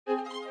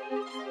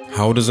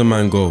How does a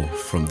man go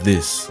from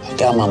this? I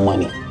got my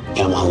money,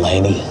 got my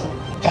lady,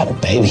 got a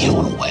baby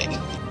on the way,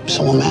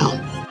 so I'm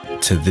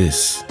out. To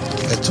this.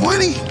 At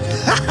 20?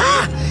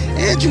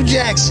 Andrew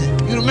Jackson,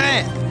 you the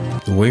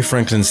man. The way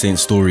Franklin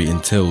Saint's story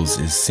entails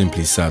is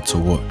simply sad to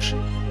watch.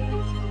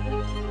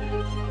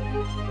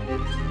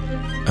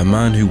 A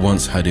man who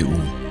once had it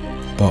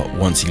all, but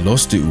once he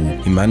lost it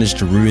all, he managed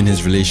to ruin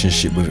his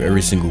relationship with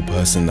every single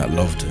person that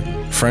loved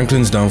him.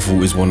 Franklin's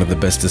downfall is one of the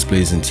best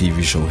displays in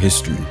TV show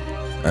history,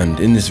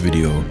 and in this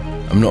video,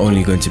 I'm not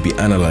only going to be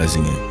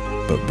analysing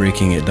it, but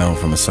breaking it down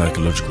from a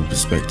psychological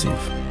perspective.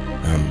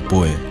 And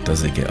boy,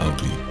 does it get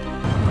ugly.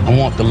 I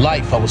want the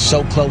life I was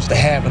so close to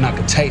having I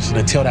could taste it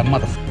until that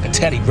motherfucker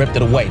Teddy ripped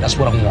it away. That's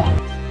what I want.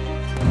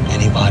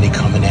 Anybody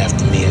coming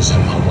after me is in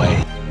my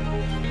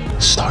way.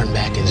 Starting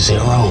back at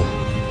zero,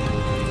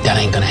 that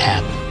ain't gonna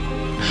happen.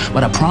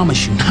 But I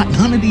promise you, not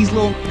none of these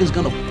little niggas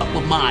gonna fuck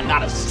with mine.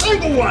 Not a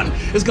single one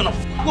is gonna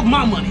fuck with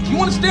my money. Do you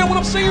understand what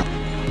I'm saying?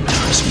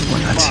 Trust me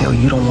when I tell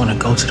you, you don't want to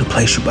go to the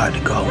place you're about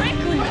to go.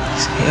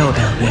 It's hell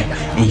down there,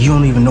 and you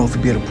don't even know if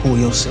you'll be able to pull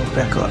yourself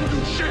back up.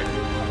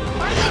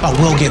 I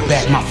will get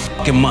back my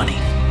fucking money.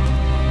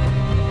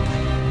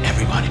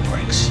 Everybody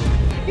breaks.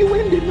 You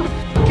ended my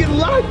fucking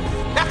life.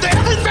 After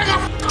everything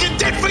I fucking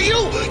did for you,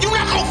 you're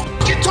not gonna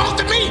fucking talk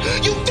to me.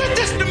 You did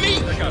this to me.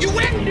 You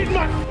ended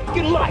my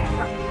fucking life.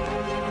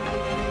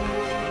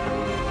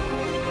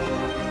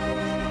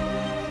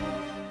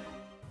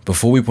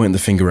 Before we point the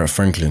finger at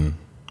Franklin,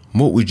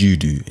 what would you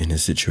do in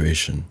his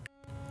situation?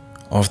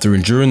 After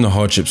enduring the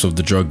hardships of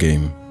the drug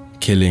game,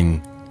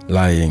 killing,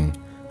 lying,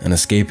 and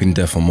escaping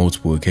death on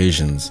multiple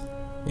occasions,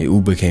 it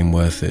all became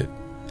worth it,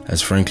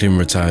 as Franklin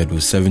retired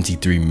with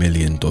 $73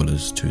 million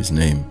to his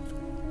name.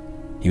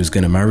 He was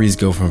going to marry his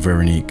girlfriend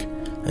Veronique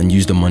and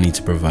use the money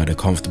to provide a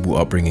comfortable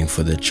upbringing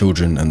for their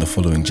children and the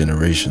following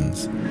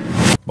generations.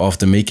 But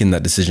after making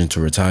that decision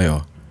to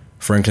retire,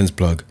 Franklin's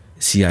plug,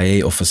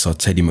 CIA officer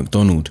Teddy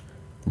McDonald,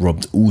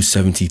 robbed all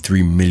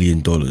 $73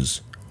 million,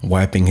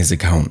 wiping his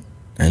account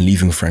and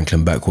leaving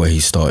Franklin back where he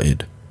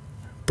started,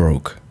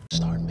 broke.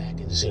 Starting back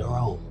at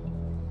zero,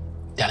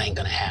 that ain't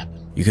gonna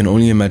happen. You can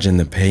only imagine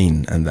the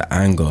pain and the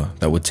anger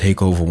that would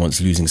take over once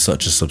losing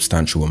such a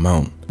substantial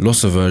amount.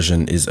 Loss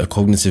aversion is a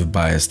cognitive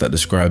bias that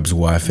describes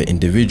why, for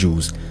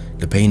individuals,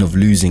 the pain of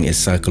losing is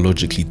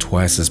psychologically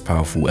twice as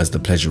powerful as the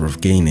pleasure of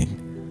gaining.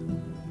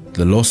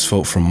 The loss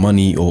felt from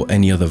money or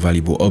any other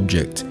valuable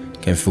object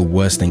can feel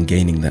worse than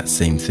gaining that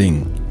same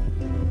thing.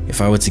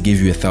 If I were to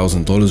give you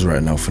 $1,000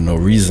 right now for no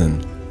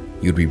reason,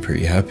 you'd be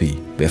pretty happy.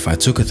 But if I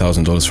took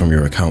 $1,000 from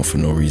your account for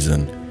no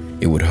reason,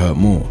 it would hurt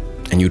more,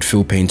 and you'd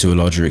feel pain to a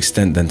larger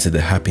extent than to the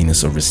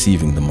happiness of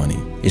receiving the money.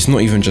 It's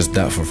not even just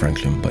that for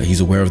Franklin, but he's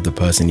aware of the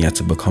person he had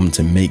to become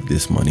to make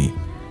this money,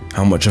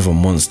 how much of a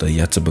monster he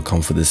had to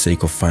become for the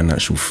sake of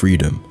financial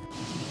freedom.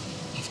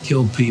 I've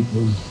killed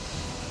people,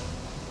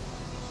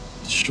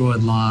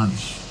 destroyed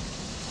lives,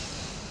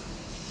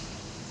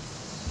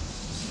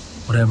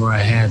 whatever I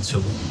had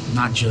to,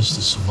 not just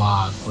to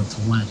survive, but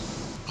to win.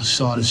 I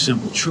saw the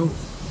simple truth.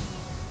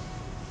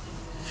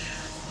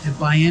 If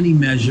by any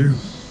measure,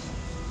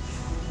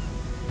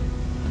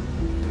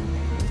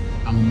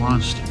 I'm a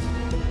monster.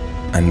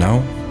 And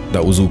now,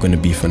 that was all going to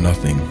be for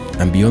nothing.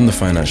 And beyond the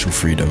financial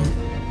freedom,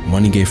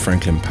 money gave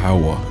Franklin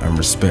power and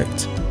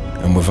respect.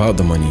 And without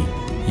the money,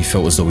 he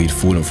felt as though he'd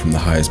fallen from the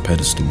highest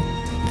pedestal.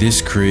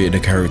 This created a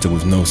character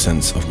with no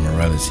sense of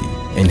morality.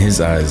 In his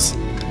eyes,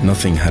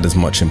 nothing had as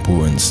much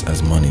importance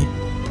as money,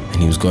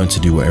 and he was going to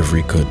do whatever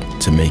he could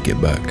to make it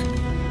back.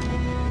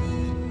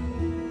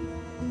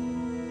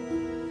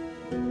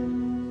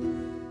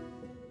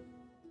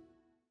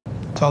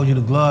 Told you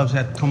the gloves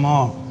had to come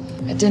off.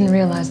 I didn't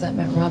realize that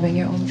meant robbing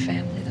your own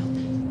family,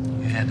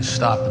 though. You had to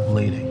stop the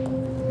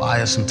bleeding.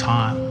 Buy us some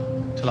time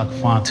till I could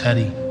find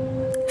Teddy.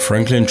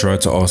 Franklin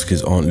tried to ask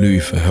his Aunt Louie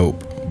for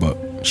help, but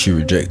she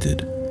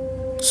rejected.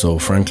 So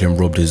Franklin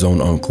robbed his own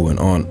uncle and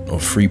aunt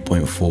of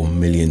 $3.4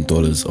 million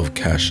of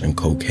cash and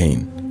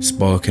cocaine,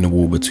 sparking a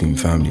war between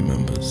family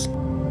members.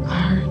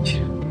 I heard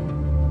you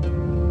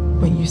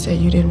when you said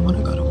you didn't want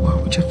to go to war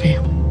with your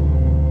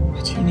family.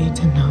 But you need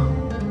to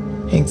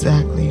know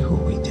exactly who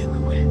we're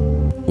dealing with.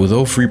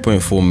 Although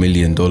 $3.4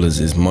 million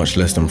is much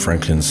less than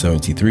Franklin's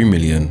 $73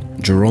 million,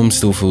 Jerome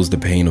still feels the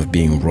pain of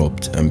being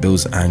robbed and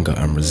builds anger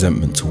and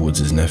resentment towards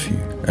his nephew.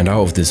 And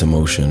out of this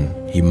emotion,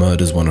 he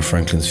murders one of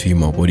Franklin's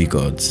female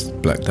bodyguards,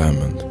 Black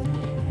Diamond.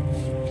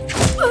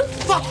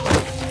 Stop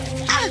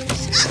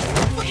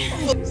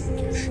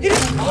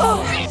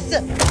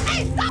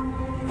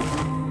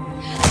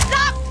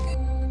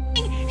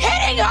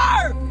hitting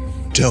her!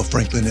 Tell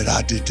Franklin that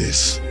I did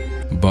this.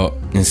 But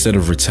instead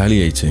of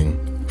retaliating,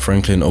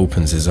 Franklin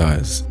opens his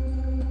eyes.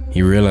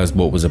 He realized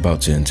what was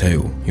about to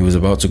entail. He was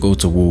about to go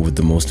to war with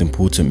the most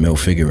important male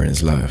figure in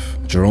his life.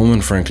 Jerome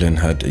and Franklin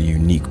had a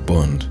unique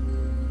bond.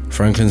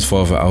 Franklin's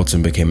father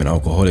Alton became an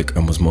alcoholic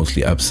and was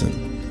mostly absent,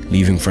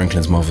 leaving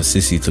Franklin's mother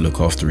Sissy to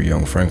look after a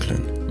young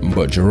Franklin.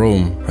 But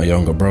Jerome, her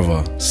younger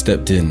brother,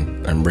 stepped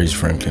in and raised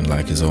Franklin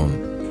like his own.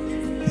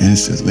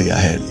 Instantly I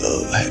had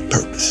love, I had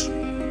purpose.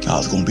 I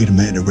was gonna be the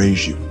man to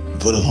raise you.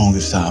 For the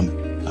longest time,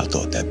 I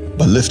thought that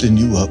by lifting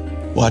you up,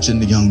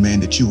 watching the young man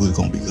that you were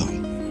gonna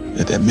become,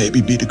 that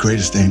maybe be the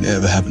greatest thing that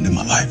ever happened in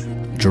my life.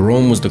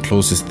 Jerome was the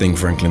closest thing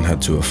Franklin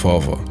had to a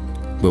father,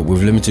 but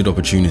with limited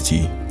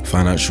opportunity,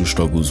 financial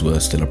struggles were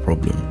still a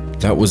problem.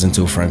 That was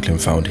until Franklin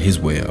found his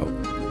way out,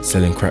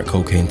 selling crack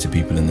cocaine to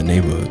people in the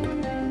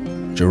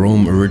neighborhood.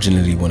 Jerome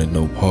originally wanted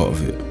no part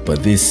of it,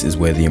 but this is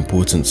where the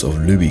importance of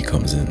Louie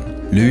comes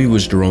in. Louie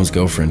was Jerome's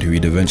girlfriend who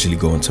he'd eventually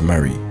go on to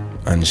marry,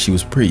 and she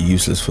was pretty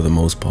useless for the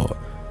most part,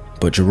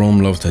 but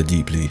Jerome loved her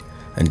deeply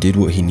and did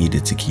what he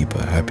needed to keep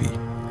her happy.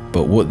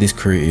 But what this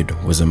created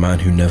was a man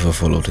who never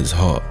followed his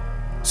heart,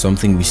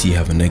 something we see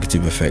have a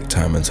negative effect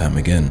time and time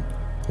again.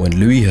 When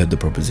Louie heard the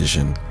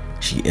proposition,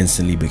 she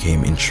instantly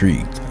became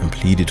intrigued and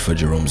pleaded for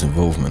Jerome's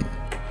involvement.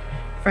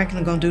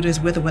 Franklin gonna do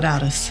this with or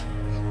without us.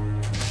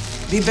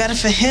 Be better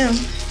for him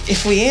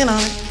if we in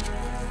on it.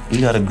 You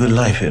got a good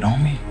life here,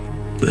 don't we?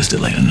 But it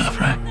still ain't enough,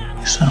 right?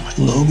 You sound like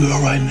a little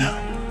girl right now.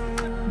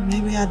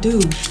 Maybe I do.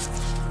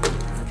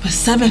 But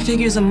 7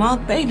 figures a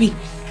month, baby,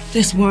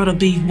 this world'll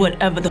be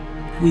whatever the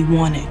we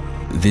want it.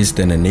 This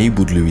then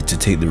enabled Louie to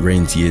take the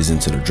reins years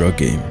into the drug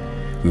game,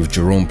 with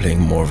Jerome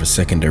playing more of a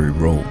secondary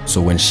role.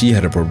 So when she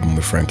had a problem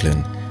with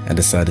Franklin and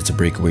decided to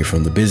break away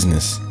from the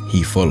business,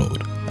 he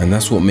followed. And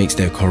that's what makes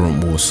their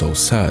current war so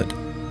sad.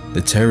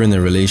 The tear in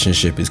their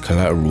relationship is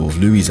collateral of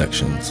Louie's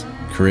actions,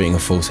 creating a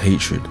false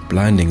hatred,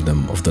 blinding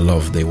them of the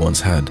love they once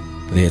had.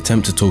 They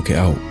attempt to talk it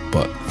out,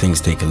 but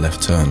things take a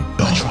left turn.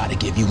 I try to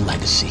give you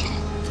legacy.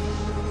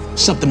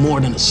 Something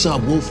more than a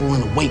subwoofer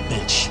and a weight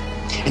bench.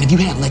 And if you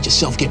hadn't let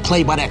yourself get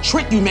played by that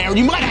trick you married,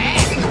 you might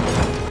have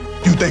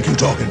had. You think you're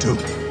talking to?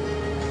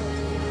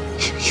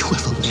 You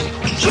ever live?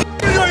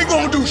 You ain't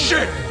gonna do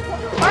shit!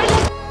 I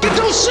ain't gonna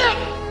do shit!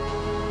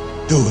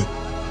 Do it.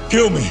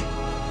 Kill me.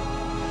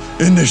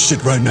 End this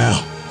shit right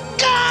now.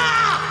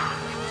 Ah!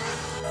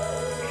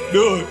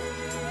 Do it.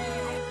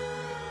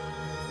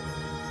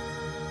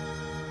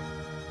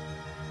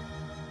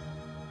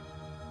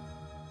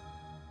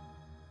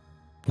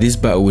 This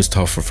battle is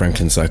tough for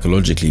Franklin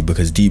psychologically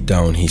because deep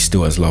down he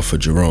still has love for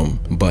Jerome,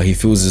 but he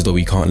feels as though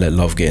he can't let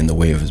love get in the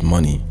way of his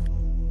money.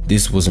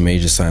 This was a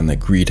major sign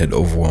that greed had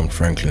overwhelmed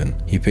Franklin.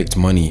 He picked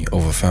money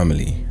over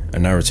family, a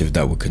narrative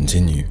that would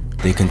continue.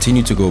 They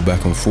continued to go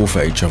back and forth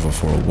at each other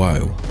for a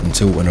while,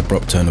 until an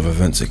abrupt turn of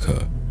events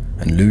occur,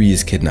 and Louie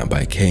is kidnapped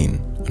by Kane,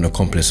 an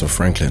accomplice of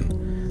Franklin,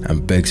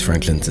 and begs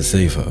Franklin to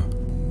save her.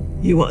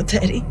 You want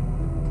Teddy?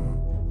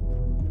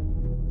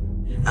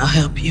 I'll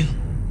help you.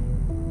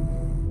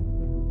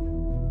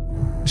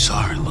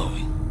 Sorry,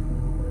 Louie.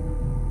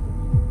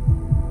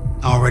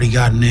 I already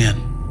gotten in.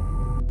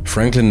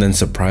 Franklin then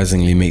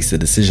surprisingly makes the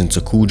decision to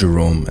call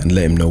Jerome and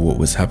let him know what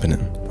was happening,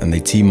 and they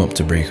team up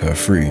to break her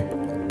free.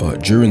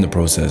 But during the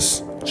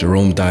process,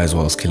 Jerome dies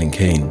whilst killing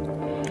Kane,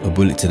 a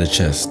bullet to the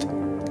chest,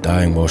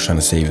 dying while trying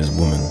to save his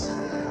woman.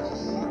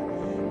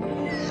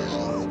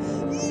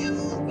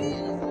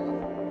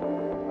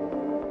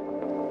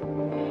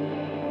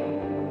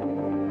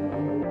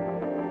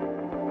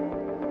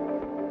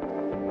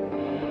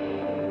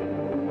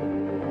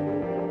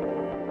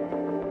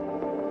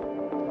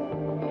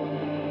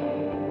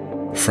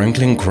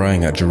 Franklin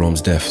crying at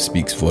Jerome's death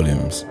speaks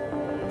volumes.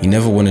 He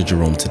never wanted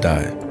Jerome to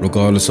die,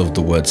 regardless of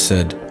the words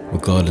said,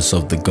 regardless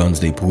of the guns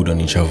they pulled on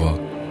each other.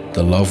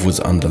 The love was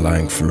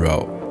underlying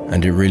throughout,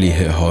 and it really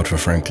hit hard for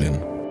Franklin.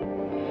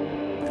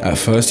 At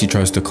first he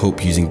tries to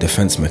cope using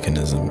defense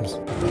mechanisms.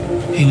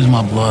 He was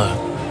my blood,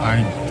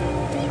 alright?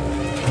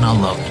 And I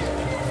loved him.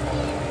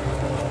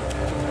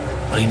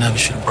 But he never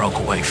should have broke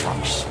away from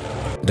us.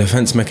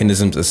 Defense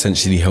mechanisms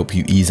essentially help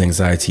you ease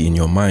anxiety in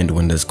your mind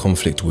when there's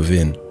conflict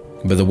within.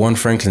 But the one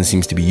Franklin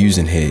seems to be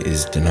using here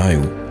is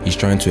denial. He's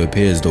trying to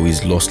appear as though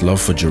he's lost love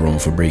for Jerome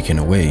for breaking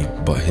away,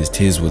 but his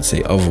tears would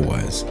say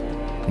otherwise.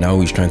 Now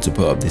he's trying to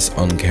put up this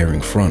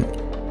uncaring front.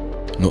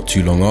 Not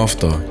too long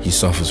after, he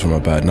suffers from a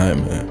bad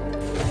nightmare.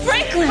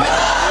 Franklin! Wake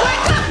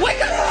up!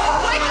 Wake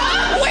up! Wake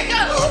up! Wake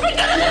up!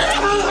 Wake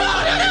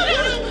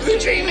up! You're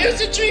dreaming. It's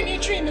a dream. You're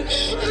dreaming.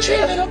 You're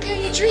dreaming,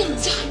 okay? You're dreaming.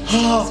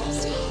 I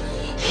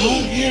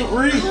can't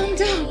read. Calm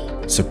down.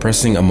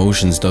 Suppressing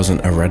emotions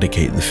doesn't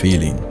eradicate the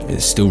feeling, it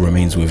still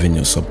remains within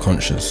your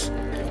subconscious.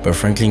 But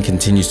Franklin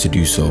continues to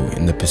do so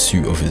in the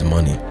pursuit of his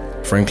money.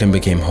 Franklin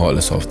became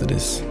heartless after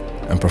this,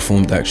 and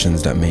performed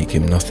actions that make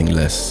him nothing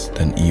less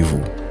than evil.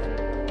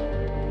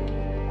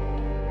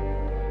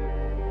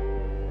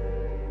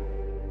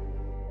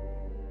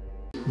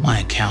 My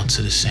accounts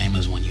are the same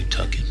as when you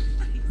took it.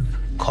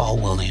 Call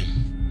William,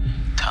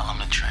 tell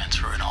him to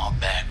transfer it all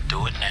back,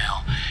 do it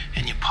now,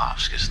 and your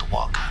pops gets to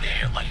walk out of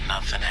here like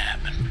nothing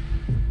happened.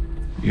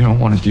 You don't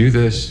want to do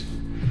this.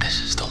 This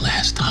is the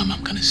last time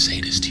I'm gonna say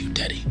this to you,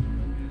 Daddy.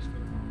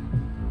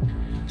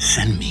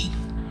 Send me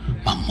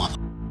my mother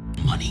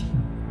money.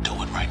 Do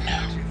it right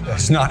now.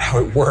 That's not how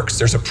it works.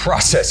 There's a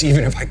process,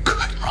 even if I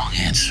could. Wrong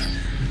answer.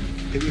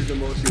 It was the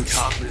most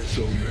incompetent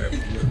soul you ever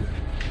lived.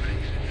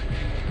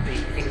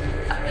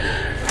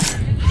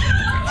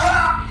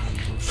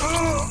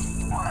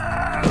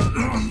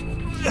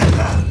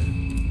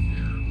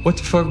 What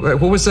the fuck?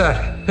 What was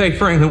that? Hey,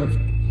 Frank, what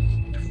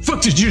the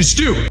fuck did you just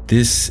do?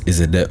 This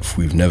is a depth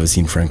we've never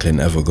seen Franklin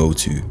ever go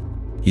to.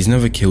 He's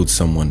never killed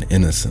someone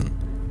innocent.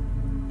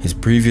 His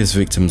previous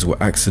victims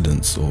were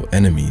accidents or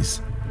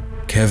enemies.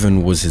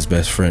 Kevin was his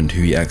best friend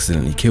who he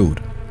accidentally killed,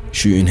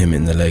 shooting him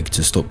in the leg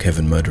to stop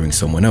Kevin murdering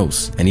someone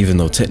else. And even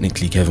though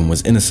technically Kevin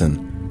was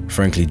innocent,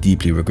 Franklin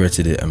deeply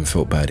regretted it and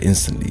felt bad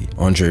instantly.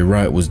 Andre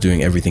Wright was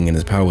doing everything in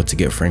his power to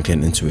get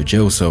Franklin into a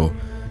jail cell,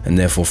 and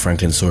therefore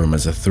Franklin saw him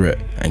as a threat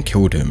and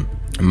killed him.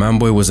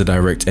 Manboy was a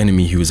direct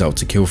enemy who was out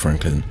to kill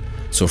Franklin,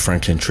 so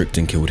Franklin tricked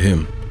and killed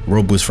him.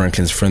 Rob was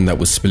Franklin's friend that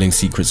was spilling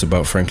secrets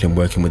about Franklin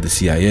working with the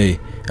CIA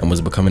and was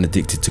becoming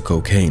addicted to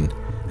cocaine,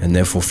 and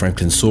therefore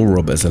Franklin saw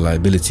Rob as a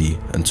liability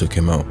and took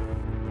him out.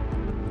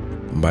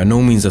 By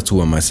no means at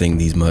all am I saying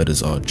these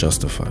murders are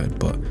justified,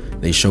 but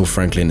they show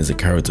Franklin as a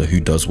character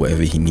who does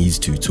whatever he needs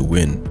to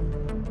win.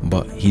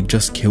 But he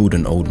just killed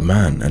an old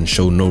man and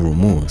showed no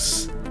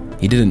remorse.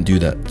 He didn't do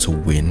that to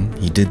win,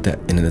 he did that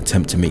in an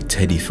attempt to make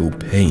Teddy feel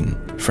pain.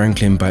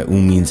 Franklin by all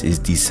means is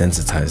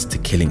desensitized to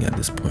killing at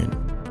this point.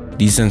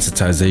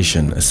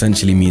 Desensitization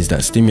essentially means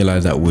that stimuli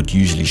that would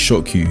usually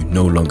shock you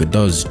no longer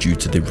does due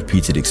to the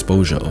repeated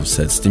exposure of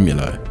said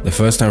stimuli. The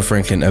first time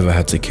Franklin ever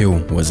had to kill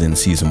was in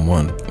season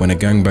 1, when a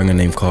gangbanger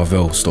named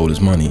Carvel stole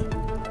his money.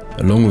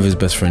 Along with his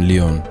best friend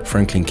Leon,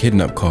 Franklin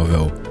kidnapped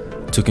Carvel,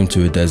 took him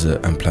to a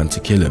desert and planned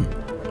to kill him.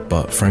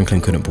 But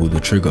Franklin couldn't pull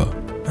the trigger,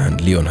 and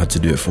Leon had to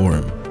do it for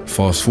him.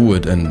 Fast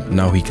forward and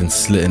now he can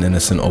slit an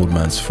innocent old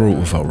man's throat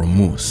without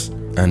remorse.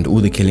 And all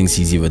the killings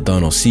he's either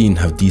done or seen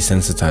have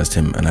desensitized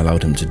him and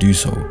allowed him to do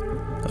so,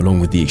 along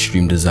with the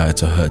extreme desire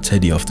to hurt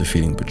Teddy after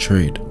feeling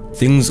betrayed.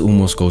 Things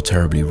almost go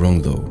terribly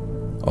wrong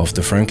though,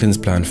 after Franklin's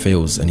plan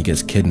fails and he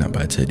gets kidnapped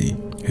by Teddy,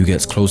 who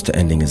gets close to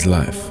ending his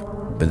life,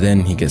 but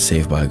then he gets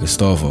saved by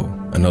Gustavo,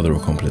 another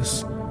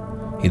accomplice.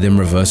 He then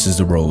reverses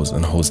the roles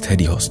and holds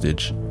Teddy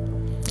hostage.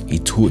 He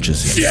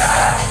tortures him.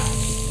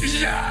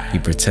 He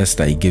protests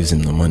that he gives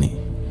him the money.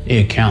 The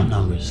account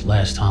numbers,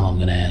 last time I'm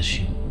gonna ask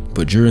you.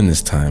 But during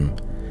this time,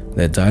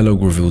 their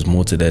dialogue reveals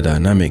more to their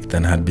dynamic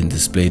than had been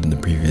displayed in the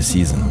previous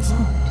seasons.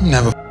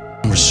 Never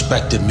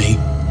respected me,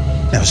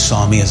 never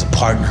saw me as a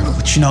partner,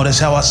 but you know that's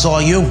how I saw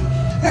you.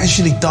 I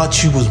actually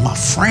thought you was my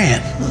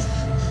friend.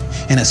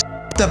 And as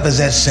up as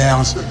that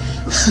sounds,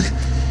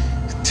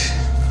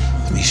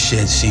 I mean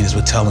shit, seeing as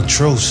we're telling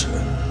truths,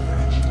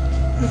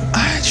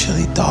 I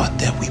actually thought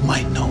that we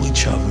might know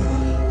each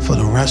other for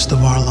the rest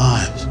of our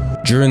lives.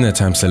 During their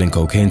time selling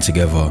cocaine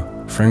together,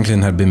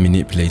 Franklin had been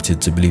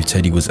manipulated to believe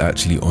Teddy was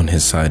actually on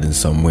his side in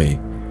some way,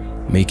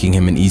 making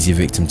him an easy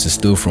victim to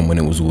steal from when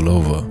it was all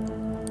over.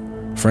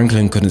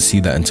 Franklin couldn't see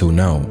that until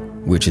now,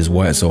 which is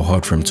why it's so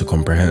hard for him to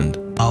comprehend.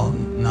 Oh,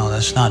 no,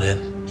 that's not it.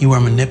 You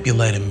were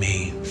manipulating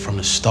me from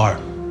the start.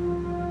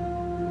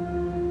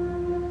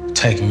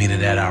 Taking me to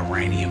that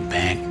Iranian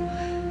bank,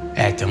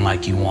 acting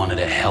like you wanted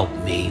to help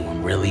me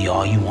when really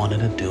all you wanted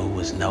to do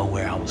was know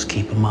where I was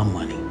keeping my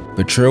money.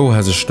 Betrayal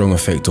has a strong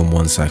effect on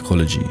one's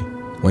psychology.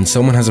 When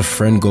someone has a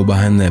friend go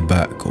behind their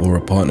back or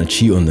a partner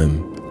cheat on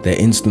them, their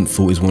instant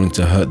thought is wanting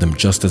to hurt them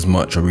just as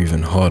much or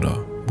even harder,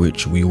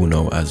 which we all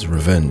know as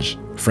revenge.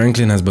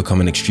 Franklin has become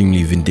an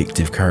extremely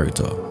vindictive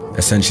character,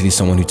 essentially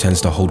someone who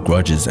tends to hold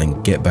grudges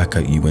and get back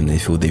at you when they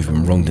feel they've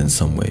been wronged in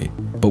some way.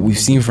 But we've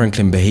seen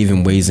Franklin behave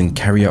in ways and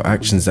carry out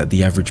actions that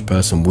the average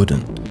person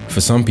wouldn't.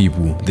 For some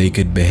people, they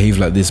could behave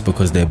like this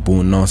because they're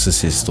born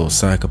narcissists or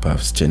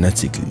psychopaths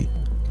genetically,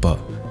 but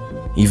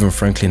even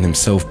Franklin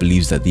himself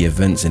believes that the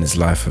events in his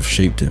life have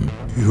shaped him.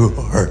 You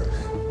are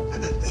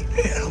an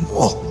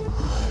animal.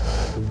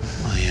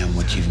 I am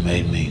what you've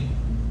made me.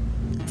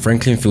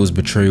 Franklin feels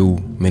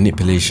betrayal,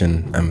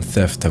 manipulation, and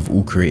theft have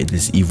all created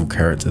this evil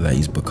character that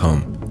he's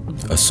become,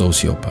 a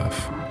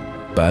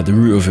sociopath. But at the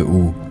root of it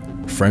all,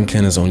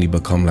 Franklin has only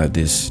become like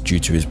this due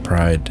to his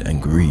pride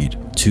and greed,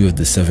 2 of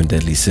the 7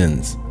 deadly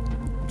sins.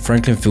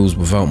 Franklin feels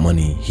without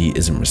money, he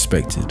isn't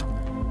respected.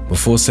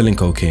 Before selling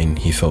cocaine,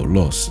 he felt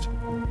lost.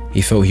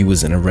 He felt he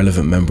was an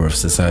irrelevant member of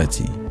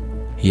society.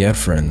 He had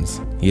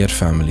friends, he had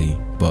family,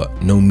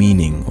 but no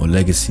meaning or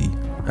legacy,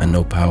 and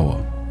no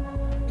power.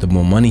 The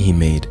more money he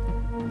made,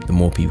 the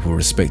more people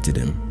respected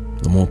him,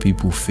 the more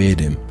people feared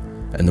him,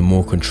 and the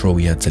more control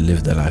he had to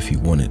live the life he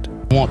wanted.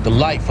 I want the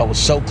life I was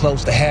so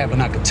close to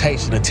having I could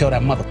taste it until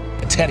that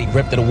motherfucking Teddy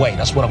ripped it away.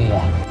 That's what I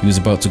want. He was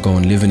about to go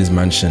and live in his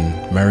mansion,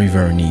 marry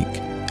Veronique,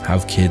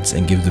 have kids,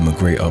 and give them a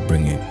great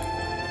upbringing,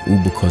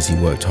 all because he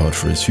worked hard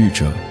for his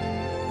future.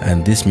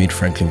 And this made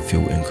Franklin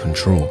feel in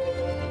control.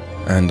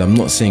 And I'm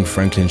not saying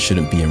Franklin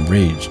shouldn't be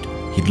enraged.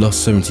 He'd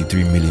lost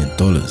 $73 million,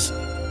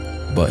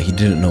 but he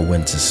didn't know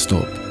when to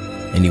stop,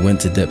 and he went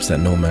to depths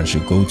that no man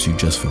should go to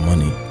just for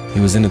money.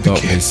 He was in a dark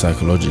place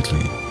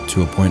psychologically,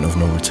 to a point of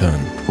no return.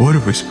 What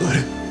if we split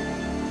it?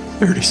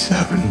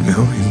 $37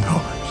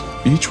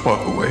 million. Each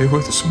walk away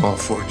with a small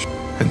fortune,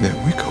 and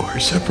then we go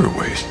our separate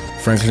ways.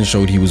 Franklin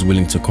showed he was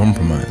willing to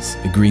compromise,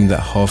 agreeing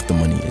that half the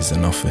money is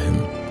enough for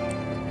him.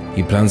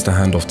 He plans to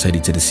hand off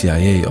Teddy to the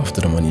CIA after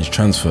the money is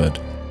transferred.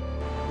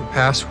 The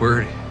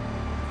password.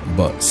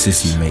 But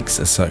Sissy makes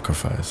a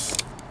sacrifice.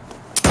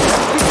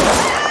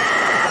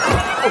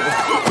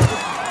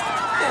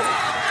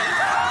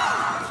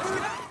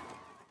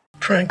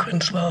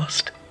 Franklin's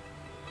lost.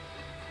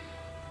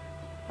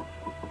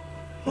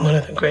 One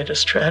of the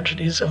greatest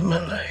tragedies of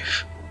my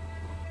life.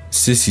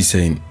 Sissy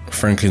Saint,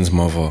 Franklin's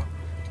mother,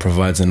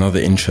 provides another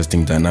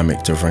interesting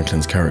dynamic to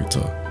Franklin's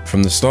character.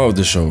 From the start of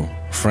the show,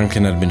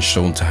 Franklin had been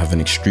shown to have an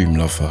extreme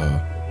love for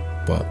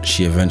her, but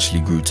she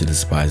eventually grew to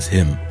despise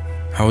him.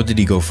 How did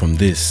he go from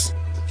this?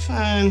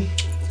 Fine.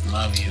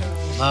 Love you.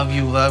 Love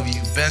you, love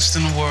you. Best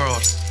in the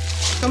world.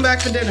 Come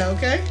back for dinner,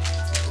 okay?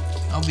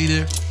 I'll be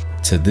there.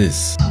 To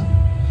this?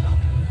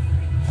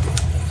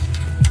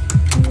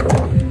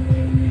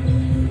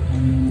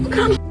 What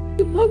kind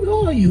of mother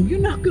are you? You're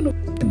not gonna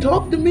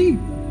talk to me,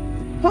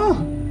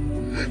 huh?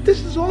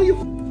 This is all your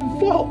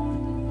fault.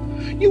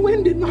 You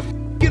ended my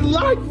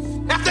life.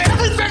 After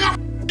everything I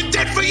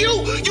did for you,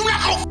 you're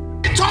not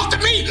gonna talk to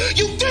me.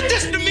 You did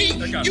this to me.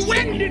 You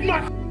ended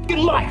my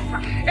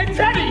life. And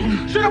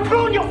Teddy should have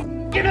blown your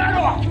head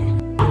off.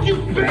 You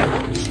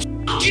bitch.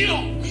 You.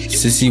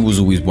 Sissy was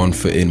always one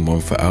foot in,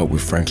 one foot out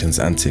with Franklin's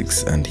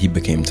antics, and he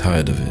became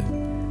tired of it.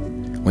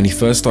 When he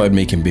first started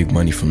making big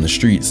money from the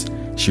streets,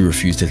 she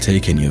refused to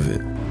take any of it.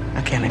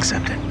 I can't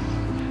accept it.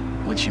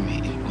 What you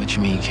mean? What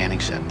you mean you can't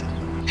accept it?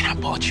 And I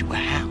bought you a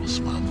house,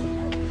 Mama.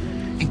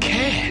 In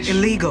cash.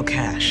 Illegal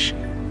cash.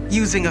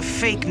 Using a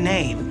fake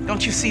name.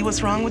 Don't you see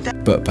what's wrong with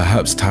that? But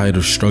perhaps tired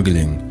of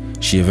struggling,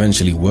 she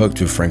eventually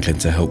worked with Franklin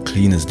to help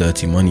clean his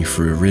dirty money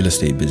through a real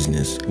estate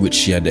business, which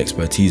she had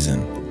expertise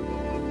in.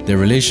 Their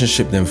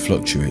relationship then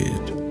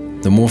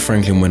fluctuated. The more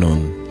Franklin went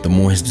on, the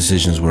more his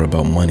decisions were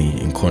about money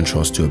in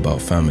contrast to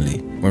about family.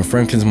 When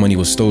Franklin's money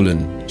was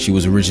stolen, she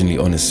was originally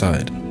on his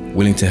side,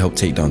 willing to help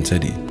take down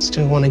Teddy.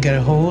 Still want to get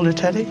a hold of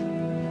Teddy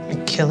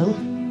and kill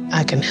him?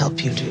 I can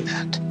help you do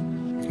that.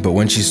 But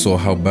when she saw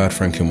how bad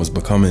Franklin was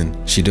becoming,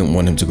 she didn't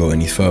want him to go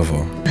any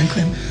further.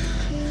 Franklin,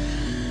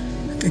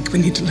 I think we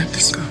need to let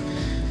this go.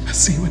 I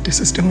see what this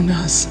is doing to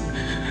us.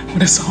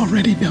 What it's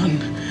already done.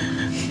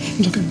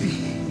 Look at me.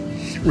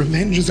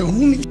 Revenge is the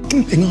only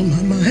thing on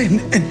my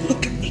mind. And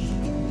look at me.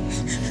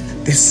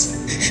 This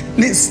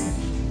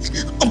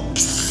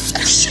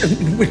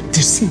obsession with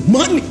this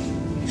money.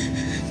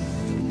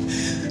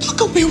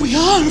 Look at where we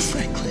are,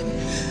 Franklin.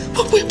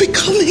 What we're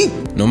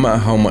becoming. No matter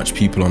how much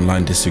people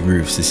online disagree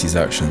with Sissy's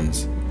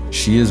actions,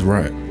 she is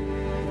right.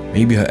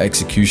 Maybe her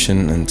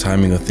execution and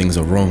timing of things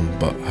are wrong,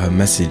 but her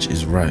message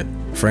is right.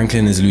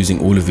 Franklin is losing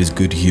all of his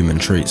good human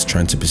traits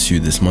trying to pursue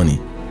this money.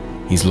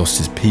 He's lost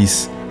his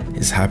peace,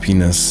 his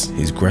happiness,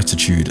 his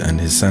gratitude, and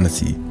his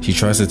sanity. She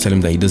tries to tell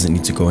him that he doesn't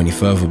need to go any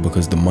further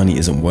because the money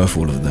isn't worth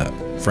all of that.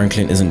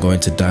 Franklin isn't going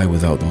to die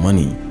without the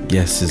money.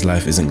 Yes, his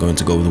life isn't going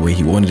to go the way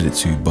he wanted it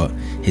to, but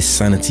his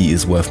sanity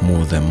is worth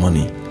more than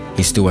money.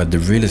 He still had the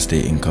real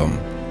estate income.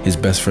 His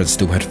best friend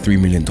still had $3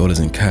 million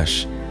in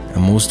cash.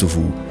 And most of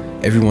all,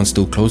 everyone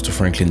still close to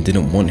Franklin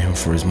didn't want him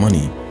for his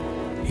money.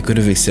 He could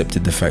have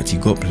accepted the fact he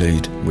got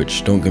played,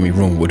 which, don't get me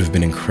wrong, would have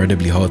been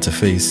incredibly hard to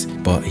face,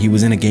 but he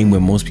was in a game where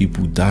most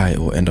people die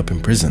or end up in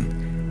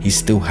prison. He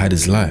still had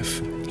his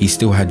life. He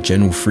still had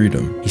general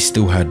freedom. He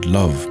still had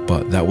love,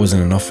 but that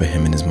wasn't enough for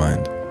him in his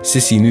mind.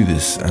 Sissy knew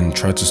this and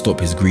tried to stop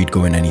his greed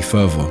going any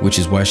further, which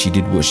is why she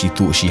did what she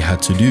thought she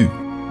had to do.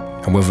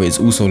 However, it's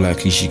also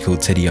likely she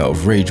killed Teddy out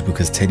of rage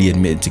because Teddy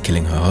admitted to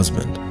killing her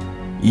husband.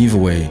 Either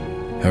way,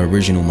 her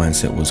original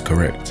mindset was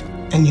correct.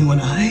 And you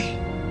and I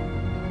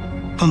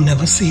will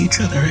never see each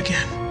other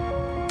again.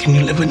 Can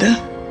you live with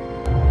that?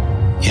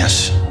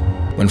 Yes.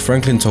 When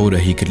Franklin told her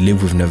he could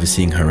live with never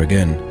seeing her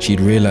again, she'd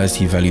realized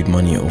he valued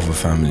money over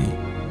family,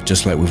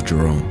 just like with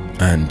Jerome,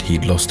 and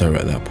he'd lost her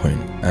at that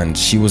point. And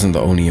she wasn't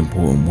the only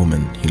important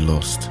woman he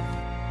lost.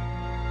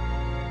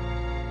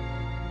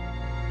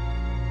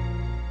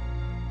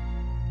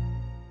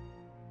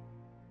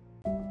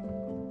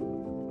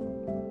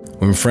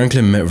 When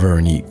Franklin met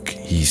Veronique,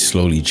 he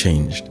slowly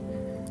changed.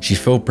 She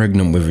fell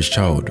pregnant with his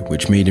child,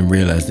 which made him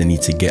realize the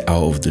need to get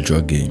out of the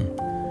drug game.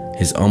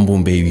 His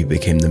unborn baby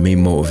became the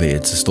main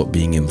motivator to stop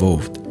being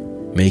involved,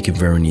 making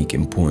Veronique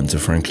important to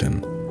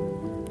Franklin.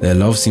 Their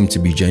love seemed to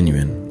be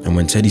genuine, and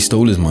when Teddy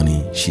stole his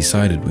money, she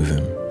sided with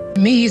him.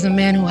 To me, he's a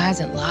man who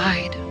hasn't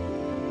lied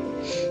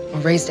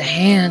or raised a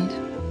hand.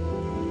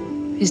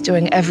 He's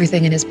doing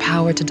everything in his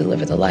power to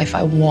deliver the life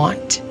I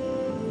want,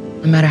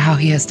 no matter how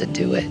he has to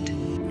do it.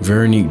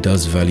 Veronique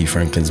does value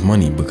Franklin's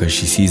money because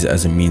she sees it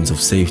as a means of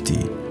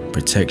safety,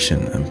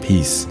 protection, and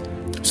peace.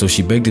 So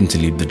she begged him to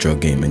leave the drug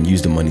game and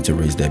use the money to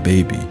raise their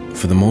baby.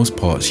 For the most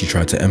part, she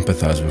tried to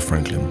empathize with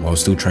Franklin while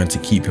still trying to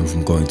keep him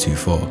from going too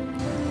far.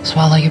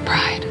 Swallow your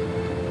pride.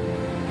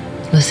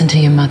 Listen to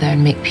your mother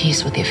and make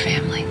peace with your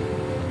family,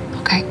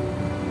 okay?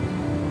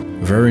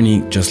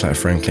 Veronique, just like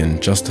Franklin,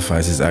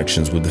 justifies his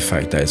actions with the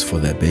fact that it's for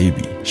their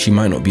baby. She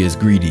might not be as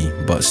greedy,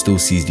 but still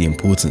sees the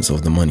importance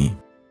of the money.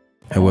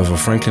 However,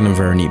 Franklin and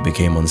Veronique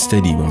became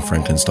unsteady when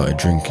Franklin started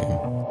drinking.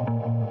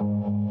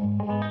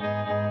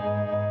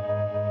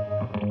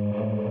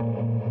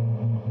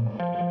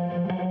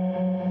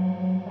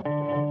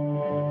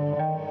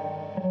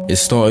 It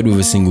started with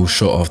a single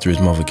shot after his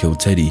mother killed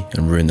Teddy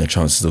and ruined their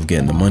chances of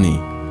getting the money,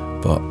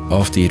 but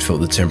after he'd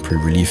felt the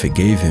temporary relief it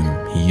gave him,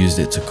 he used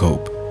it to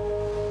cope.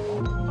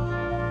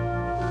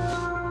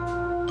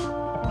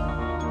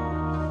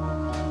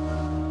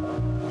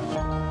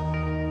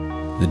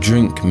 The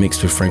drink,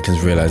 mixed with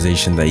Franklin's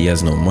realization that he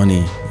has no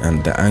money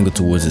and the anger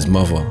towards his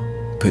mother,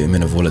 put him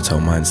in a volatile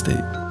mind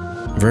state.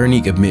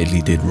 Veronique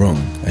admittedly did wrong,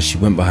 as she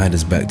went behind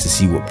his back to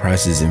see what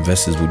prices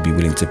investors would be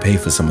willing to pay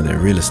for some of their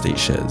real estate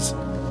shares.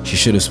 She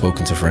should have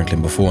spoken to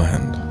Franklin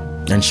beforehand,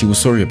 and she was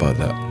sorry about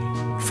that.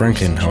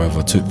 Franklin,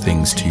 however, took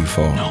things too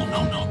far.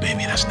 No,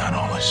 baby, that's not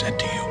all I said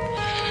to you.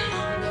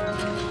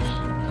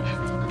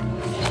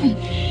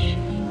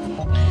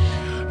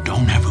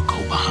 Don't ever go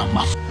behind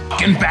my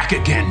f***ing back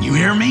again, you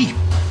hear me?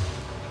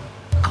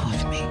 Go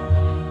with me.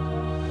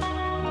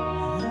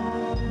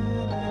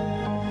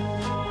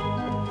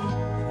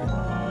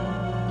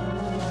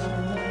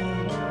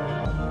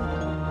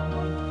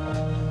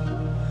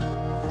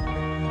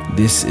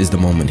 This is the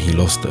moment he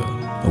lost her.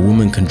 A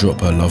woman can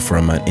drop her love for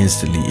a man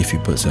instantly if he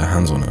puts her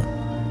hands on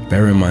her.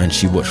 Bear in mind,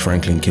 she watched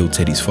Franklin kill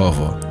Teddy's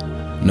father,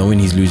 knowing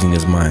he's losing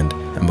his mind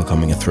and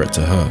becoming a threat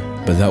to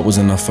her. But that was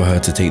enough for her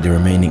to take the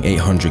remaining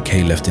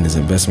 $800K left in his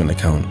investment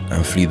account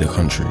and flee the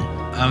country.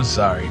 I'm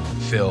sorry,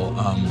 Phil.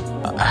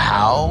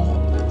 How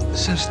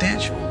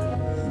substantial?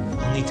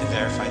 We'll need to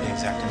verify the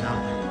exact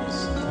amount, but it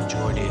was the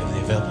majority of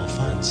the available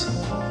funds,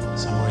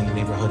 somewhere in the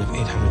neighborhood of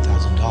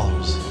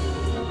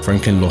 $800,000.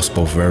 Franklin lost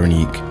both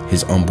Veronique,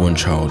 his unborn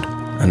child,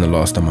 and the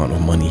last amount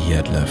of money he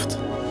had left.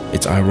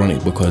 It's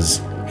ironic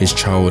because his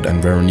child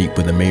and Veronique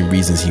were the main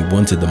reasons he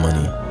wanted the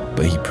money,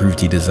 but he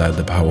proved he desired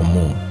the power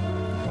more.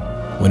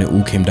 When it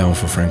all came down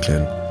for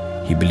Franklin,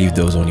 he believed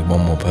there was only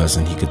one more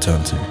person he could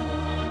turn to.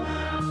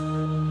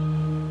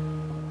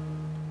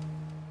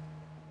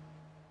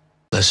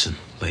 Listen,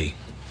 Lee.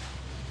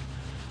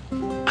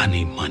 I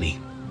need money,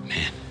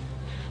 man.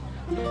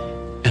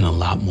 And a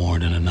lot more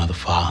than another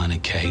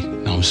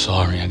 $500K. No, I'm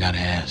sorry, I gotta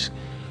ask.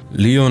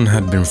 Leon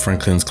had been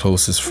Franklin's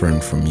closest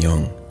friend from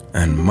young,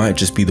 and might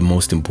just be the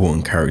most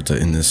important character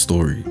in this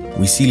story.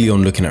 We see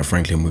Leon looking at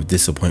Franklin with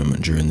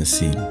disappointment during this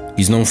scene.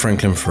 He's known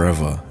Franklin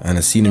forever, and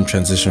has seen him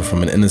transition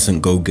from an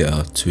innocent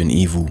go-getter to an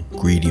evil,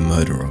 greedy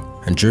murderer.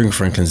 And during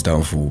Franklin's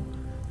downfall,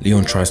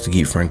 Leon tries to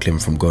keep Franklin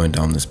from going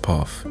down this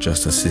path,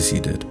 just as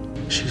Sissy did.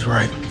 She's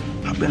right.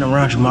 I've been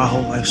around you my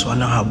whole life, so I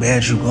know how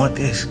bad you want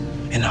this,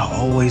 and I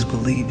always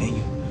believed in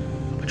you.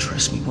 But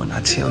trust me when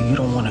I tell you, you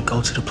don't want to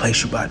go to the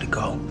place you're about to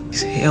go.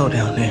 It's hell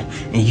down there,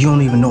 and you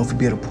don't even know if you'll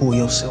be able to pull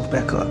yourself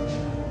back up.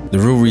 The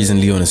real reason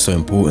Leon is so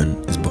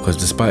important is because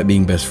despite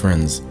being best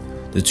friends,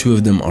 the two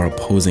of them are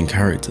opposing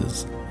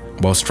characters.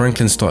 Whilst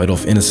Franklin started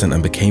off innocent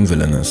and became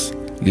villainous,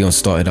 Leon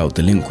started out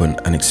delinquent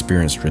and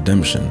experienced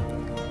redemption.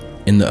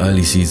 In the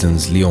early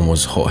seasons, Leon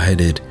was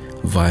hot-headed,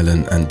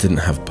 violent, and didn't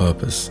have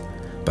purpose.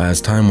 But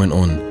as time went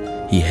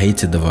on, he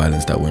hated the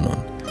violence that went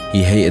on.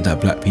 He hated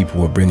that black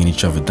people were bringing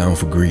each other down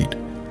for greed.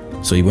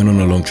 So he went on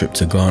a long trip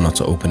to Ghana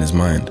to open his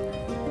mind.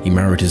 He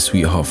married his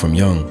sweetheart from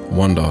young,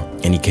 Wanda,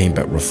 and he came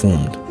back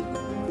reformed,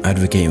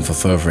 advocating for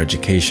further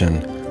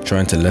education,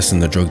 trying to lessen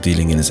the drug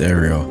dealing in his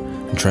area,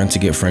 and trying to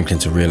get Franklin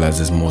to realize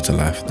there's more to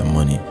life than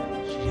money.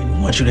 I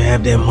want you to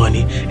have that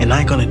money, and I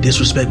ain't gonna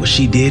disrespect what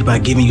she did by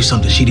giving you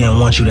something she didn't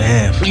want you to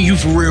have. You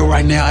for real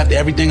right now, after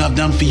everything I've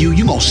done for you,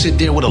 you gonna sit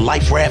there with a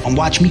life raft and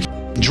watch me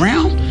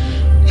drown?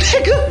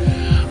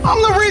 Nigga,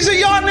 I'm the reason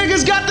y'all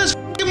niggas got this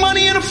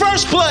money in the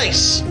first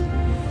place.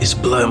 It's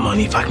blood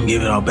money. If I can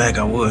give it all back,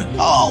 I would.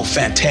 Oh,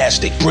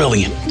 fantastic,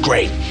 brilliant,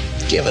 great.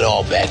 Give it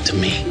all back to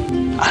me.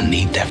 I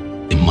need that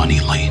money,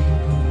 Lane.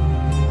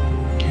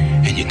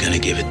 And you're gonna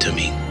give it to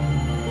me,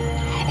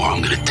 or I'm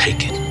gonna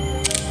take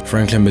it.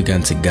 Franklin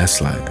began to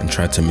gaslight and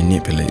tried to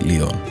manipulate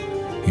Leon,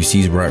 who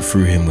sees right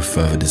through him with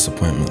further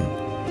disappointment.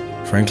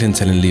 Franklin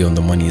telling Leon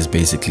the money is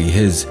basically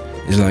his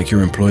is like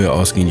your employer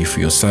asking you for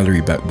your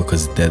salary back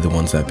because they're the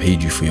ones that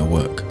paid you for your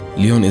work.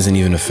 Leon isn't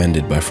even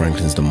offended by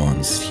Franklin's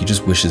demands. He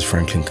just wishes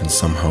Franklin can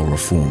somehow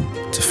reform,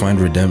 to find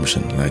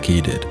redemption like he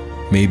did.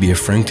 Maybe if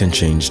Franklin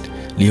changed,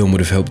 Leon would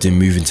have helped him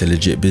move into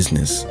legit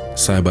business,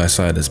 side by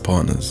side as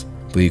partners.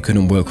 But he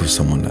couldn't work with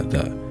someone like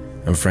that,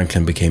 and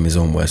Franklin became his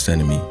own worst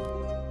enemy.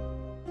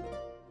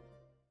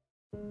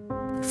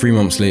 3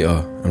 months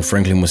later, and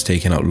Franklin was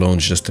taking out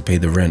loans just to pay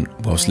the rent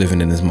whilst living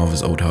in his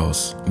mother's old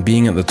house.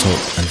 Being at the top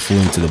and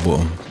falling to the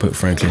bottom put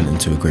Franklin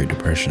into a Great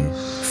Depression.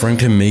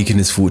 Franklin making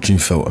his fortune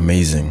felt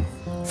amazing.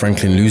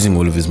 Franklin losing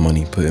all of his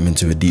money put him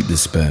into a deep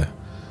despair.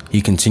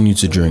 He continued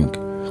to drink,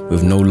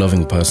 with no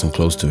loving person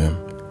close to him.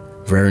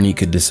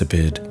 Veronique had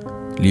disappeared,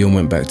 Leon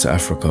went back to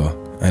Africa,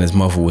 and his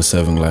mother was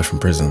serving life in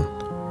prison.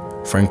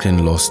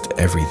 Franklin lost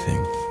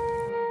everything.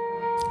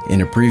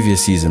 In a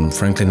previous season,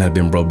 Franklin had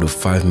been robbed of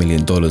 $5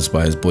 million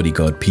by his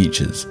bodyguard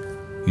Peaches,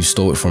 who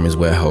stole it from his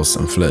warehouse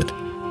and fled.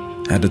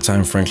 At the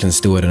time, Franklin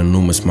still had an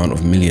enormous amount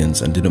of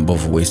millions and didn't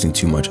bother wasting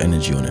too much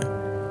energy on it.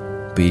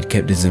 But he'd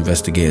kept his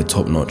investigator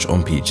top-notch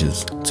on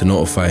Peaches to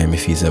notify him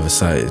if he's ever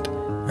sighted,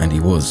 and he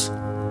was.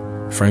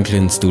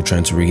 Franklin, still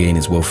trying to regain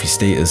his wealthy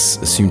status,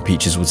 assumed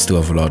Peaches would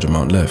still have a large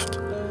amount left.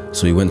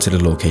 So he went to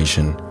the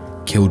location,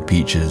 killed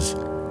Peaches,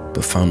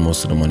 but found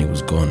most of the money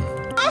was gone.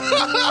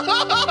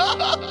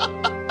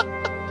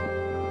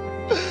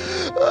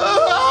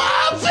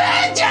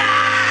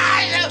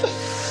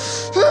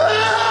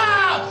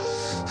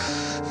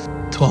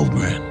 $12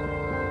 grand.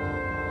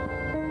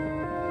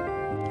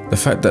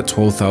 fact that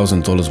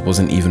 $12,000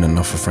 wasn't even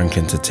enough for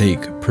Franklin to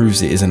take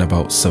proves it isn't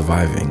about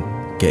surviving,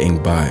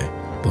 getting by,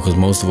 because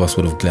most of us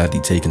would have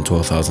gladly taken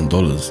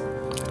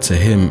 $12,000. To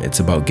him, it's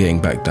about getting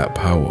back that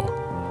power,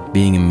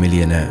 being a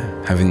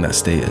millionaire, having that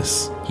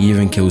status. He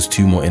even kills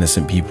 2 more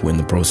innocent people in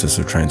the process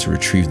of trying to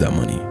retrieve that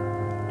money.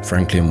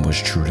 Franklin was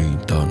truly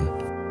done.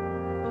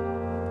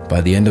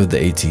 By the end of the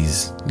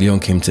 80s, Leon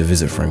came to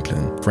visit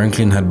Franklin.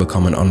 Franklin had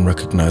become an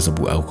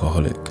unrecognizable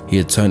alcoholic. He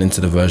had turned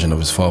into the version of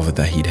his father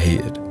that he'd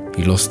hated.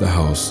 He lost the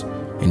house,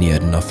 and he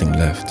had nothing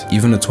left.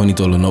 Even a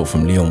 $20 note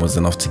from Leon was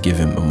enough to give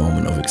him a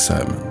moment of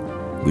excitement,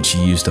 which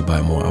he used to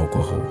buy more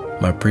alcohol.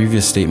 My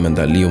previous statement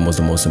that Leon was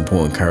the most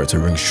important character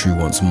rings true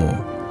once more,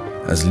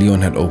 as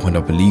Leon had opened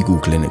up a legal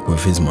clinic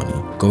with his money,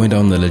 going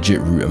down the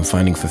legit route and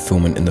finding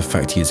fulfillment in the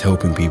fact he is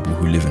helping people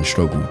who live in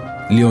struggle.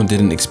 Leon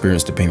didn't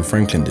experience the pain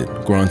Franklin did,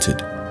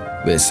 granted,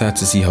 but it's sad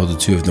to see how the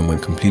two of them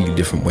went completely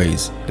different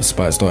ways,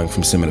 despite starting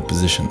from similar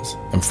positions,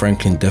 and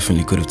Franklin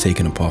definitely could have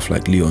taken a path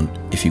like Leon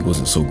if he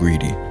wasn't so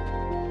greedy.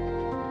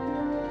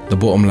 The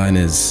bottom line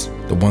is,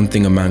 the one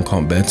thing a man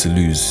can't bear to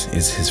lose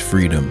is his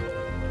freedom,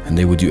 and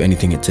they will do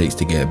anything it takes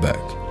to get it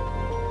back.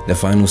 The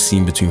final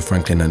scene between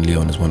Franklin and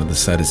Leon is one of the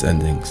saddest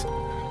endings,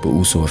 but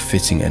also a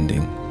fitting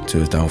ending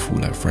to a downfall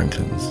like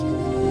Franklin's.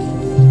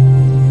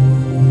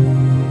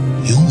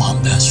 You're my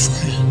best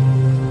friend.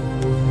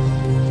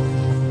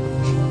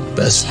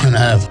 Best friend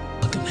I ever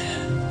fucking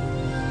had.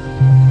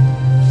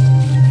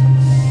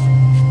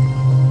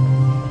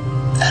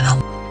 And I'm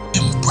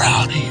fucking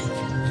proud of you.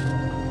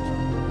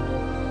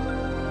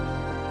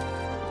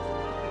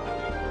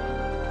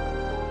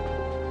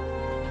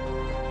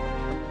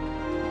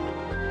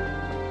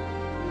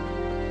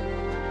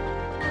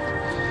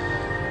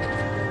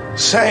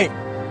 Same.